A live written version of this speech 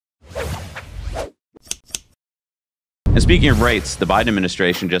And speaking of rates, the Biden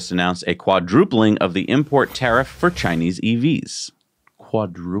administration just announced a quadrupling of the import tariff for Chinese EVs.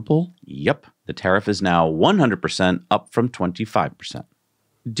 Quadruple? Yep. The tariff is now 100%, up from 25%.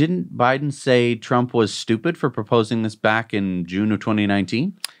 Didn't Biden say Trump was stupid for proposing this back in June of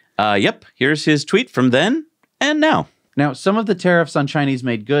 2019? Yep. Here's his tweet from then and now. Now, some of the tariffs on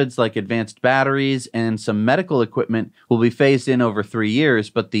Chinese-made goods like advanced batteries and some medical equipment will be phased in over 3 years,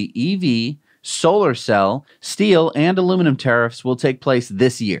 but the EV, solar cell, steel, and aluminum tariffs will take place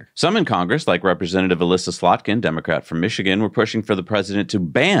this year. Some in Congress, like Representative Alyssa Slotkin, Democrat from Michigan, were pushing for the president to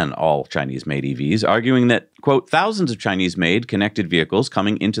ban all Chinese-made EVs, arguing that, quote, thousands of Chinese-made connected vehicles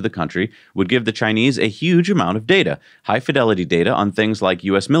coming into the country would give the Chinese a huge amount of data, high-fidelity data on things like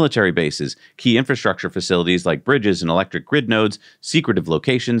U.S. military bases, key infrastructure facilities like bridges and electric grid nodes, secretive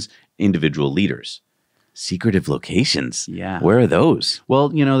locations, individual leaders. Secretive locations? Yeah. Where are those?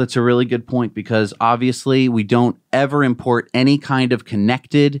 Well, you know, that's a really good point because obviously we don't ever import any kind of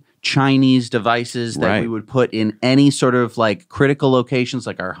connected Chinese devices that we would put in any sort of like critical locations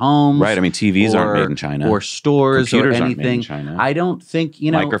like our homes. Right. I mean, TVs aren't made in China. Or stores Computers or anything. Aren't made in China. I don't think,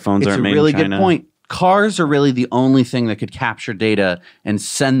 you know, microphones it's aren't a made really in China. good point. Cars are really the only thing that could capture data and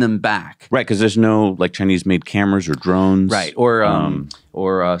send them back. Right, because there's no like Chinese-made cameras or drones. Right,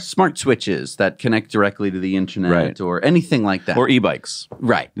 or smart switches that connect directly to the internet or anything like that. Or e-bikes.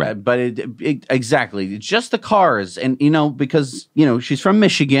 Right. But exactly, it's just the cars. And, you know, because, you know, she's from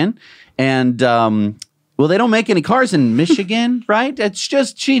Michigan and, well, they don't make any cars in Michigan, right? It's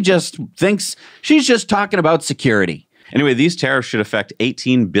just, she just thinks, she's just talking about security. Anyway, these tariffs should affect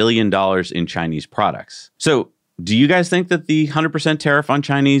 $18 billion in Chinese products. So do you guys think that the 100% tariff on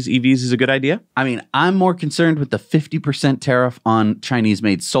Chinese EVs is a good idea? I mean, I'm more concerned with the 50% tariff on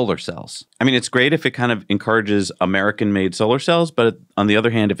Chinese-made solar cells. I mean, it's great if it kind of encourages American-made solar cells, but on the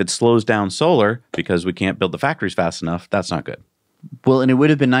other hand, if it slows down solar because we can't build the factories fast enough, that's not good. Well, and it would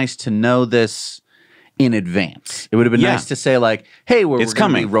have been nice to know this in advance. It would have been nice to say like, hey, we're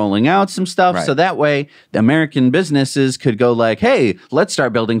going to be rolling out some stuff. So that way the American businesses could go like, hey, let's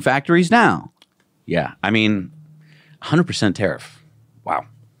start building factories now. Yeah. I mean, 100% tariff. Wow.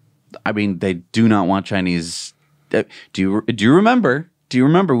 I mean, they do not want Chinese. Do you remember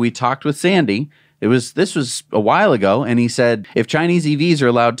we talked with Sandy? This was a while ago. And he said, if Chinese EVs are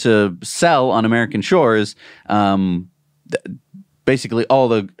allowed to sell on American shores, basically all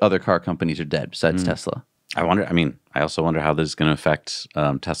the other car companies are dead besides Tesla. I also wonder how this is going to affect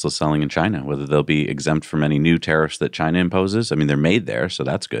Tesla selling in China, whether they'll be exempt from any new tariffs that China imposes. I mean, they're made there, so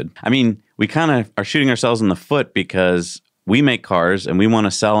that's good. I mean, we kind of are shooting ourselves in the foot because we make cars and we want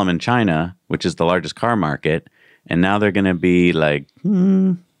to sell them in China, which is the largest car market. And now they're going to be like,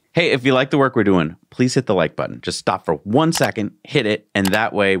 Hey, if you like the work we're doing, please hit the like button. Just stop for 1 second, hit it, and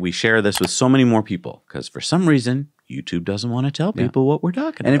that way we share this with so many more people. Because for some reason, YouTube doesn't want to tell people what we're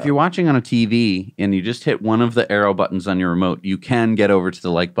talking about. And if you're watching on a TV and you just hit one of the arrow buttons on your remote, you can get over to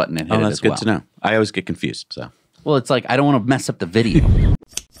the like button and hit it as well. Oh, that's good to know. I always get confused. So, well, it's like I don't want to mess up the video.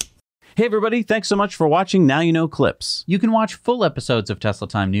 Hey, everybody. Thanks so much for watching Now You Know Clips. You can watch full episodes of Tesla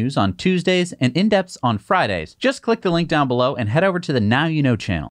Time News on Tuesdays and in-depths on Fridays. Just click the link down below and head over to the Now You Know channel.